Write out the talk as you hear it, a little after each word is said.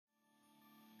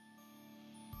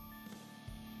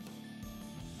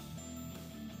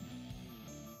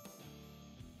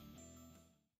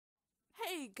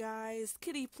Hey guys,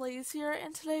 KittiPlays here,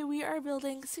 and today we are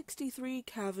building 63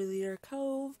 Cavalier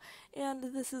Cove,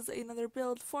 and this is another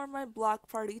build for my block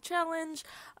party challenge.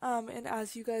 And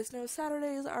as you guys know,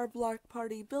 Saturdays are block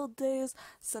party build days,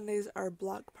 Sundays are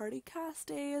block party cast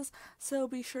days, so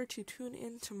be sure to tune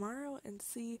in tomorrow and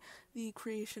see the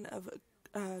creation of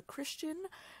Christian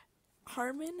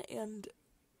Harrmann and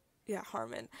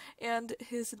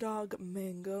his dog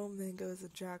Mango. Mango is a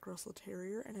Jack Russell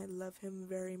Terrier, and I love him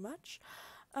very much.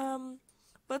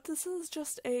 But this is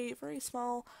just a very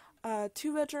small,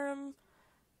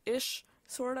 2-bedroom-ish,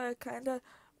 sorta, kinda,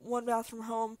 1-bathroom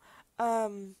home,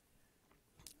 and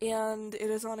it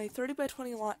is on a 30 by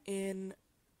 20 lot in,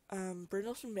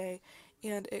 Brindleton Bay,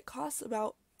 and it costs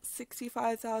about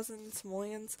 65,000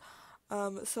 simoleons,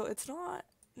 so it's not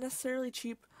necessarily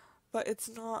cheap, but it's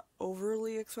not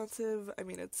overly expensive. I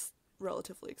mean, it's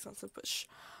relatively expensive, but shh.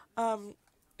 And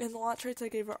the lot traits I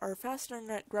gave are fast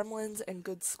internet, gremlins, and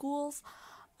good schools.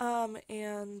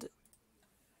 And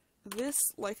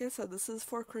this, like I said, this is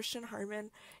for Christian Harrmann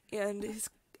and his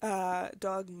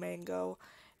dog Mango.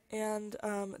 And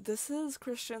this is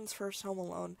Christian's first home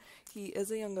alone. He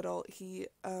is a young adult. He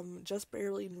just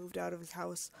barely moved out of his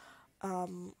house.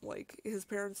 Like, his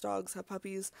parents' dogs have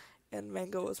puppies, and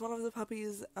Mango was one of the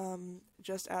puppies,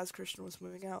 just as Christian was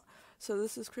moving out. So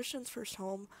this is Christian's first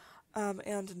home,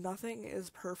 and nothing is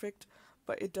perfect,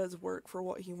 but it does work for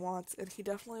what he wants, and he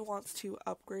definitely wants to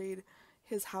upgrade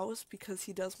his house because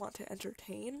he does want to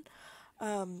entertain,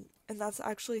 and that's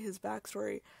actually his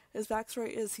backstory. His backstory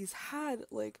is he's had,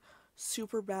 like,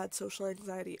 super bad social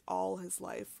anxiety all his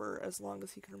life for as long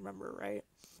as he can remember, right?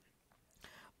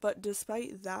 But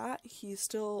despite that, he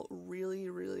still really,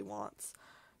 really wants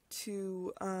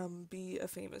to be a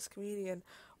famous comedian,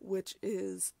 which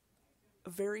is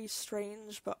very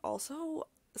strange, but also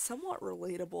somewhat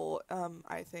relatable,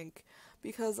 I think,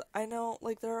 because I know,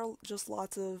 like, there are just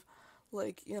lots of,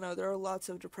 like, you know, there are lots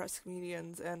of depressed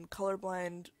comedians and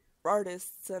colorblind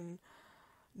artists and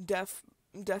deaf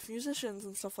musicians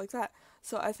and stuff like that.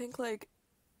 So I think, like,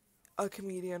 a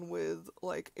comedian with,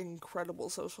 like, incredible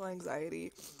social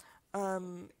anxiety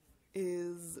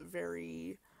is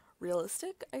very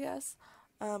realistic, I guess.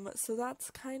 So that's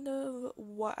kind of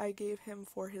what I gave him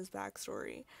for his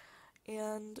backstory.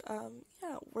 And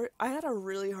yeah, I had a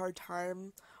really hard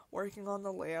time working on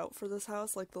the layout for this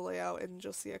house, like the layout and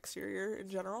just the exterior in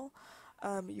general.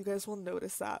 You guys will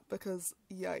notice that because,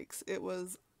 yikes, it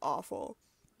was awful.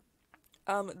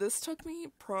 This took me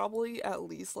probably at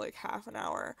least like half an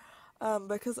hour,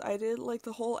 because I did like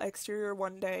the whole exterior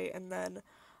one day and then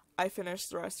I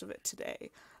finished the rest of it today.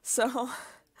 So,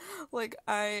 like,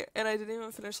 I didn't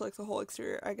even finish like the whole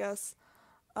exterior, I guess.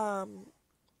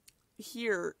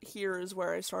 Here is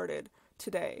where I started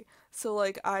today. So,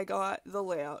 like, I got the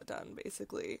layout done,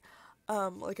 basically.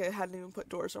 Like, I hadn't even put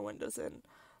doors or windows in.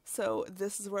 So,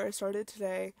 this is where I started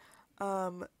today.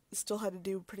 Still had to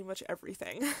do pretty much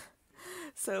everything.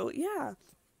 So, yeah.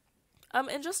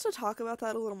 And just to talk about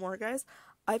that a little more, guys,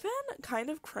 I've been kind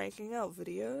of cranking out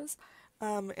videos,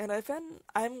 and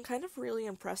I'm kind of really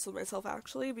impressed with myself,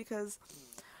 actually, because,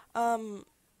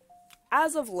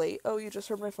 as of late, oh, you just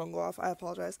heard my phone go off, I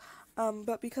apologize,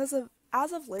 but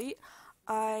as of late,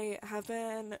 I have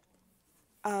been,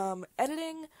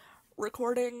 editing,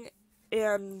 recording,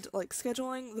 and, like,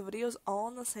 scheduling the videos all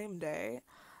on the same day,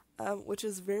 which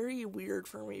is very weird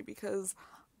for me, because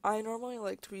I normally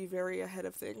like to be very ahead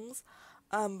of things,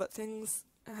 but things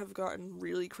have gotten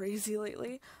really crazy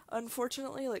lately.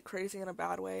 Unfortunately, like, crazy in a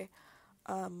bad way.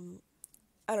 I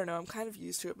don't know, I'm kind of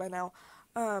used to it by now.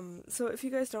 So if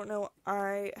you guys don't know,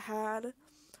 I had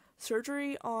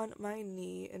surgery on my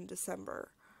knee in December,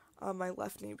 on my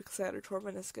left knee, because I had a torn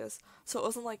meniscus. So it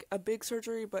wasn't like a big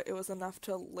surgery, but it was enough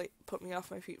to, like, put me off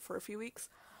my feet for a few weeks.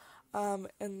 And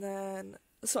then,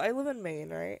 so I live in Maine,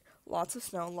 right? Lots of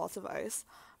snow and lots of ice.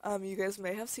 You guys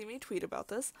may have seen me tweet about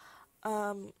this.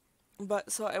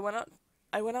 But so I went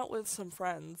out with some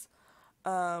friends,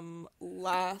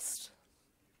 last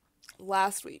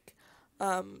week.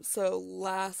 So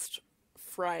last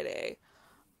Friday.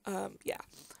 Yeah.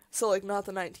 So, like, not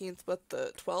the 19th, but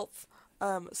the 12th.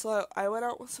 So I went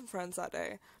out with some friends that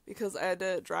day because I had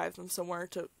to drive them somewhere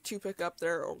to pick up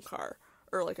their own car,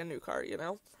 or, like, a new car, you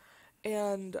know?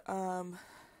 And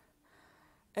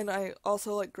I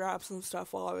also, like, grabbed some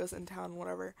stuff while I was in town,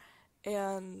 whatever,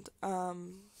 and,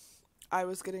 I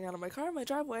was getting out of my car in my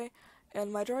driveway,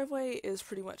 and my driveway is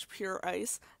pretty much pure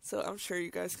ice, so I'm sure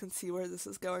you guys can see where this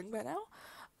is going by now.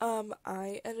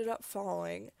 I ended up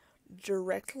falling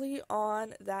directly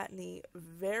on that knee,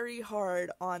 very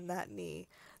hard on that knee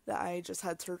that I just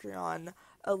had surgery on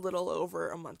a little over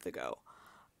a month ago.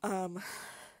 Um,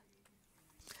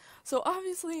 so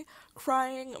obviously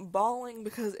crying, bawling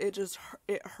because it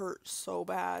hurt so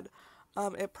bad.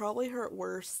 It probably hurt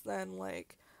worse than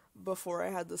like before I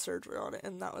had the surgery on it,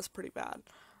 and that was pretty bad.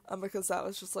 Because that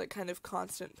was just like kind of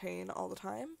constant pain all the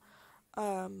time.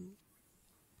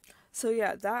 So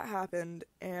yeah, that happened,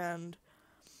 and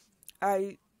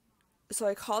I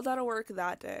called out of work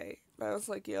that day. I was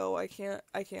like, yo, I can't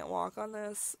walk on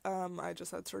this. I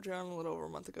just had surgery on a little over a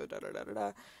month ago, da da da da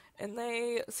da. And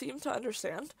they seemed to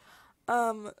understand.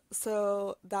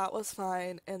 So that was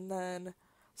fine. And then,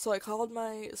 so I called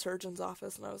my surgeon's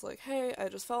office and I was like, hey, I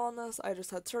just fell on this. I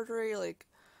just had surgery, like,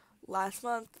 last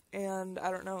month, and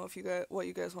I don't know what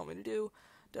you guys want me to do,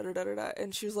 da da da da da.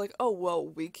 And she was like, oh, well,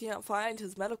 we can't find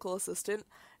his medical assistant,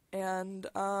 and,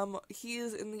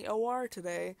 he's in the OR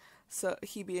today, so,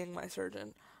 he being my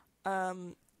surgeon.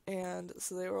 And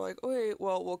so they were like, okay,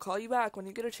 well, we'll call you back when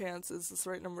you get a chance. Is this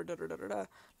the right number? Da da da da da.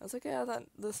 I was like, yeah,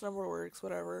 this number works,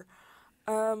 whatever.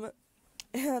 And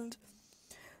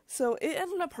so it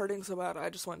ended up hurting so bad, I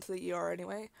just went to the ER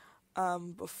anyway,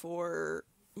 before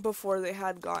they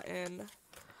got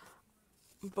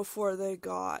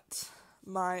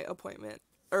my appointment,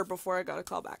 or before I got a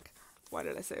call back. Why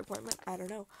did I say appointment? I don't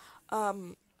know.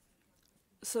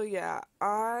 So yeah,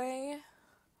 I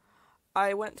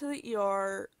went to the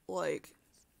ER, like,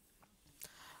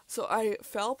 so I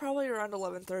fell probably around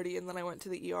 11:30, and then I went to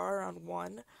the ER around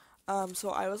 1. So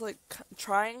I was, like,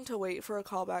 trying to wait for a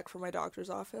call back from my doctor's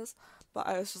office, but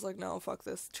I was just like, no, fuck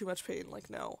this, too much pain, like,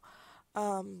 no.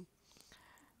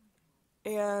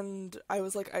 And I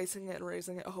was, like, icing it and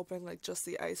raising it, hoping, like, just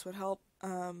the ice would help,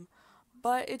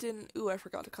 but it didn't. Ooh, I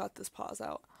forgot to cut this pause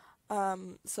out.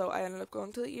 So I ended up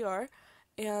going to the ER,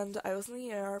 and I was in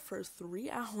the ER for 3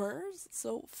 hours,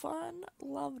 so fun,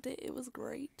 loved it, it was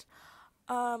great.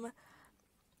 And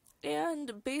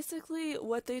basically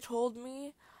what they told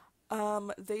me,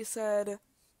 they said,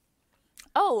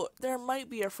 oh, there might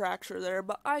be a fracture there,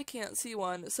 but I can't see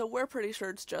one, so we're pretty sure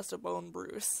it's just a bone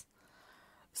bruise.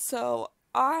 So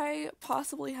I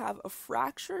possibly have a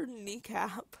fractured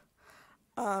kneecap,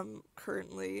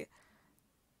 currently,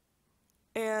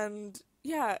 and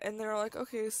yeah, and they're like,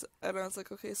 okay, so, and I was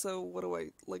like, okay, so what do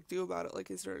I, like, do about it? Like,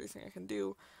 is there anything I can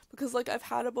do? Because, like, I've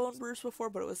had a bone bruise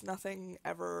before, but it was nothing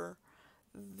ever,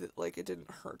 like, it didn't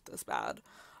hurt this bad.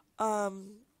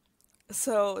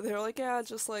 So they were like, yeah,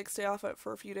 just, like, stay off it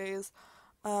for a few days,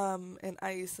 and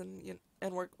ice, and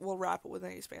we'll wrap it with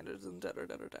an ice bandage, and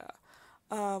da-da-da-da-da.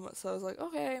 So I was like,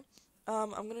 okay,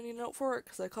 I'm gonna need a note for it,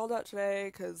 because I called out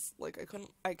today, because, like,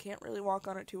 I can't really walk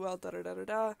on it too well,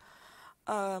 da-da-da-da-da.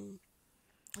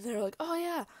 They were like, oh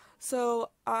yeah, so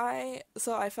I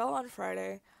fell on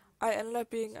Friday. I ended up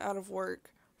being out of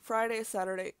work Friday,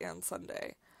 Saturday, and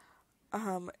Sunday.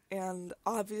 And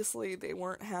obviously they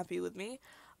weren't happy with me.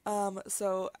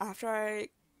 So after I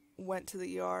went to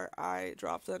the ER, I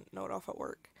dropped a note off at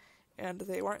work, and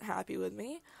they weren't happy with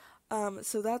me.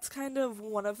 So that's kind of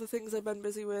one of the things I've been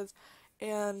busy with,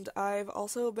 and I've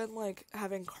also been, like,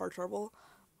 having car trouble.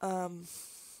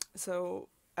 So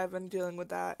I've been dealing with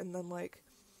that, and then, like,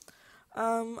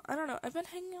 I don't know, I've been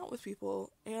hanging out with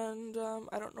people, and,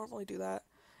 I don't normally do that,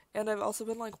 and I've also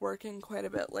been, like, working quite a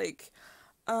bit, like,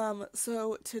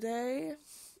 so today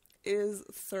is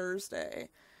Thursday,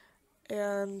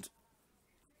 and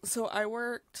so I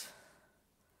worked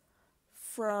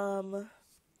no,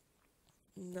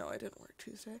 I didn't work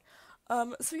Tuesday,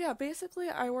 so yeah, basically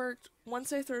I worked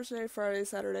Wednesday, Thursday, Friday,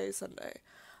 Saturday, Sunday,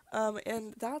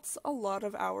 and that's a lot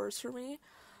of hours for me,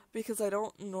 because I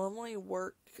don't normally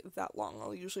work that long.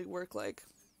 I'll usually work, like,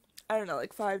 I don't know,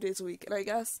 like 5 days a week, and I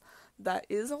guess that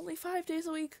is only 5 days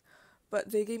a week,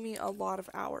 but they gave me a lot of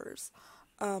hours,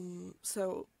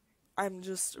 so I'm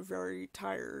just very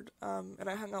tired, and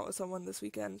I hung out with someone this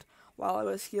weekend while I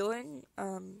was healing,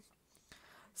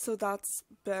 so that's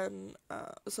been,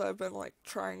 so I've been, like,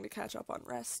 trying to catch up on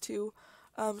rest, too,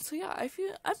 so yeah,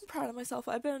 I'm proud of myself.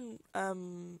 I've been,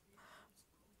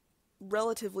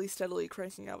 relatively steadily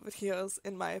cranking out videos,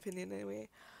 in my opinion anyway,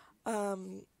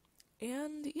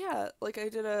 and yeah, like,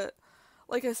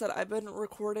 like I said, I've been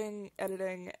recording,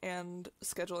 editing, and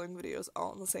scheduling videos all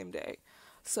on the same day,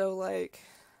 so, like,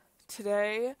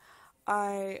 the day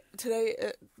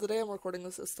I'm recording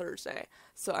this is Thursday,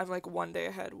 so I'm, like, one day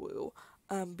ahead, woo,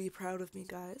 be proud of me,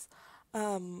 guys,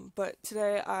 but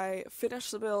today I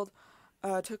finished the build,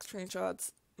 took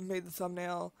screenshots, made the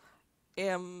thumbnail,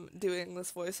 am doing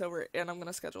this voiceover, and I'm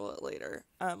gonna schedule it later,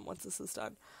 once this is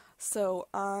done. So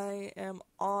I am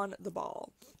on the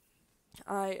ball.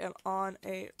 I am on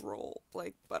a roll,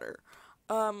 like butter.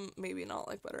 Maybe not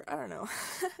like butter, I don't know.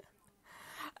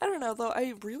 I don't know though,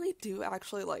 I really do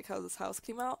actually like how this house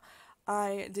came out.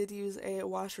 I did use a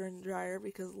washer and dryer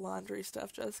because laundry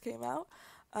stuff just came out,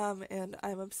 and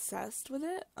I'm obsessed with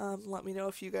it. Let me know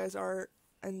if you guys are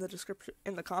in the description,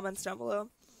 in the comments down below,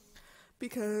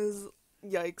 because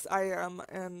yikes, I am,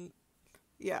 and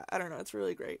yeah, I don't know, it's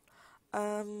really great.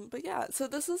 But yeah, so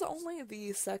this is only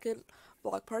the second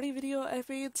block party video I've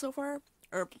made so far,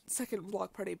 or second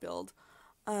block party build.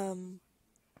 So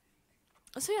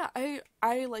yeah,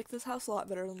 I like this house a lot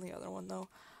better than the other one though.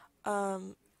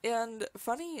 And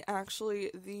funny actually,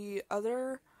 the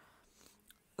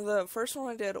first one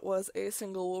I did was a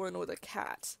single woman with a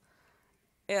cat,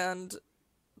 and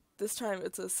this time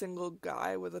it's a single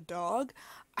guy with a dog.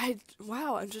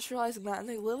 Wow, I'm just realizing that, and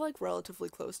they live like relatively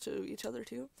close to each other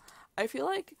too. I feel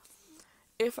like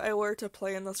if I were to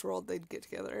play in this world, they'd get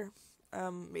together.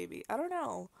 Maybe. I don't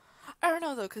know. I don't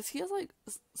know though, because he has like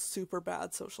super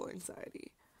bad social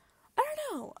anxiety. I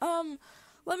don't know.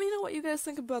 Let me know what you guys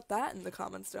think about that in the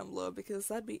comments down below, because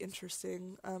that'd be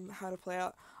interesting, how to play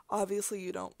out. Obviously,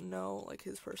 you don't know, like,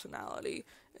 his personality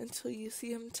until you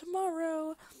see him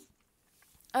tomorrow.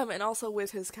 And also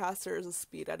with his cast, there is a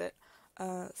speed edit.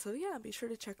 So yeah, be sure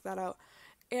to check that out.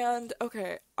 And,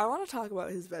 okay, I want to talk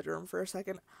about his bedroom for a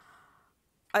second.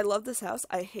 I love this house.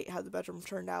 I hate how the bedroom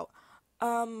turned out.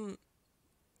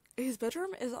 His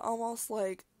bedroom is almost,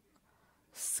 like,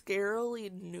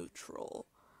 scarily neutral.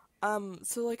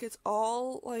 So, like, it's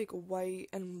all, like, white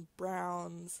and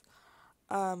browns,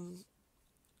 and,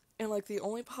 like, the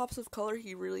only pops of color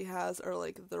he really has are,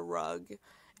 like, the rug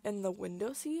and the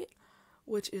window seat,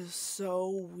 which is so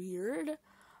weird.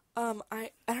 I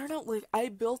don't know, like, I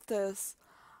built this,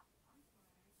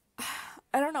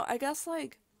 I don't know, I guess,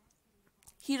 like,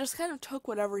 he just kind of took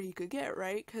whatever he could get,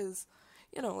 right? Because,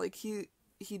 you know, like, he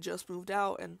just moved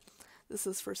out, and this is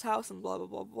his first house, and blah, blah,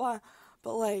 blah, blah,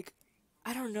 but, like,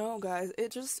 I don't know, guys,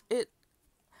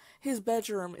 his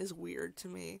bedroom is weird to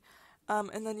me,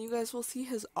 and then you guys will see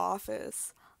his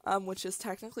office, which is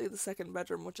technically the second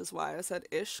bedroom, which is why I said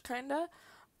ish, kinda,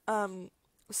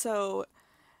 so,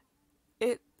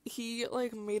 he,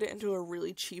 like, made it into a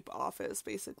really cheap office,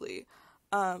 basically,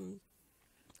 and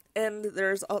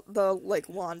there's, the, like,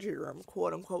 laundry room,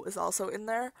 quote-unquote, is also in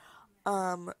there,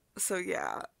 so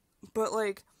yeah, but,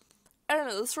 like, I don't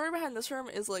know, the story behind this room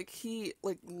is, like, he,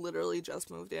 like, literally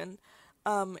just moved in,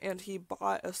 and he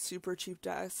bought a super cheap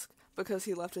desk because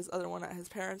he left his other one at his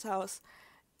parents' house,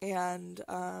 and,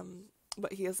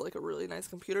 but he has, like, a really nice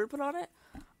computer put on it,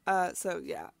 so,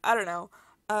 yeah, I don't know,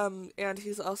 and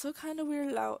he's also kind of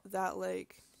weirded out that,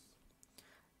 like,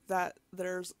 that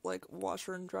there's, like,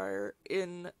 washer and dryer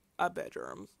in a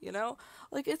bedroom, you know?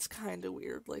 Like, it's kind of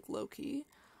weird, like, low-key.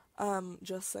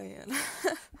 Just saying.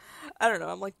 I don't know,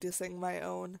 I'm, like, dissing my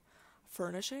own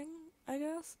furnishing, I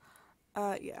guess.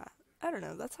 Yeah, I don't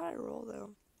know, that's how I roll,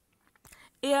 though.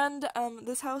 And,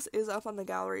 this house is up on the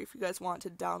gallery if you guys want to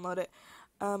download it,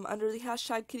 under the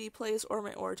hashtag KittiPlays or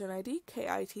my origin ID,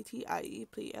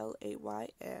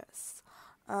 KittiPlays.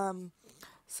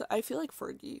 So I feel like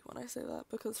Fergie when I say that,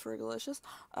 because Fergalicious.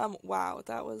 Wow,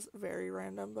 that was very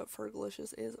random, but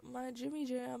Fergalicious is my Jimmy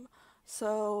Jam.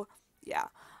 So, yeah.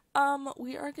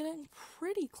 We are getting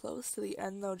pretty close to the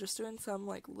end, though, just doing some,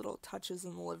 like, little touches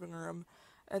in the living room,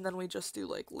 and then we just do,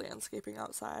 like, landscaping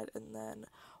outside, and then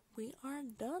we are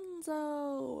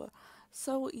donezo!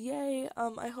 So, yay,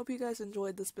 I hope you guys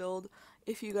enjoyed this build.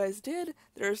 If you guys did,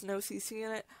 there's no CC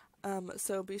in it,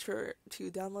 so be sure to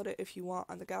download it if you want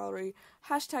on the gallery,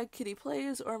 hashtag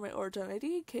KittiPlays or my origin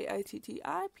ID,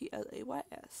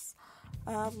 KittiPlays.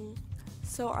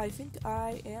 So I think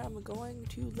I am going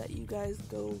to let you guys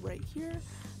go right here,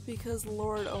 because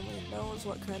Lord only knows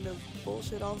what kind of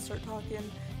bullshit I'll start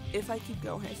talking if I keep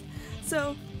going.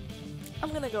 So,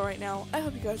 I'm gonna go right now. I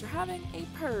hope you guys are having a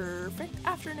perfect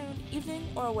afternoon, evening,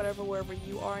 or whatever, wherever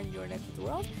you are in your neck of the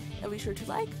world. And be sure to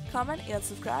like, comment, and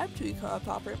subscribe to become a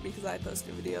popper, because I post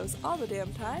new videos all the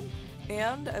damn time.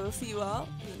 And I will see you all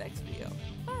in the next video.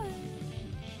 Bye!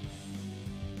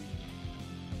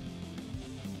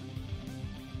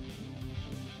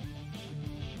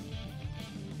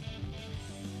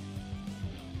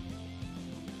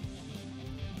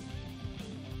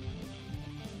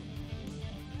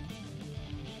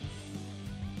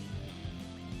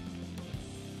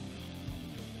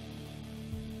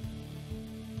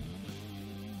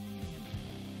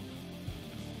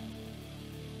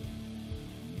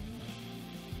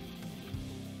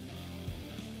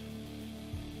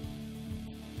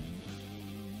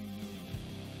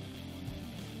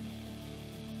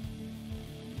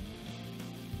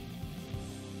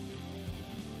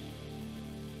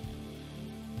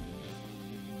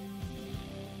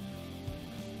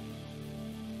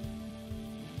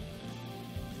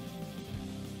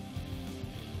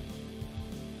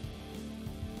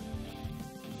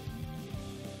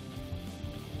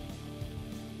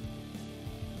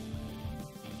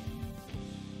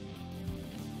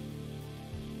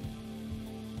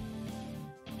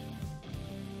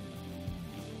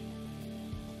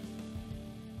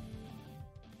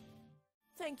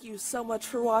 Thank you so much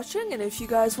for watching, and if you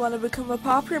guys want to become a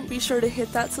paw parent, be sure to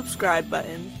hit that subscribe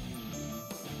button.